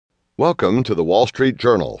Welcome to the Wall Street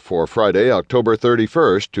Journal for Friday, October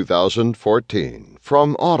 31st, 2014,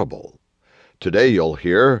 from Audible. Today you'll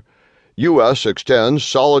hear, U.S. extends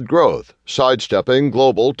solid growth, sidestepping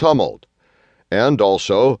global tumult. And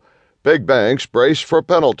also, big banks brace for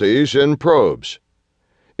penalties in probes.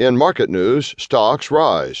 In market news, stocks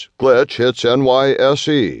rise, glitch hits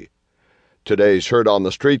NYSE. Today's Heard on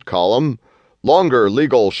the Street column, longer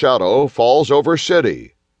legal shadow falls over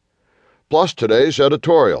city. Plus today's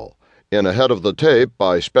editorial, in Ahead of the Tape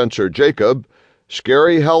by Spencer Jacob,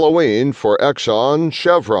 Scary Halloween for Exxon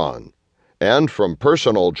Chevron, and from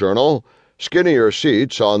Personal Journal, Skinnier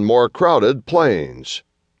Seats on More Crowded Planes.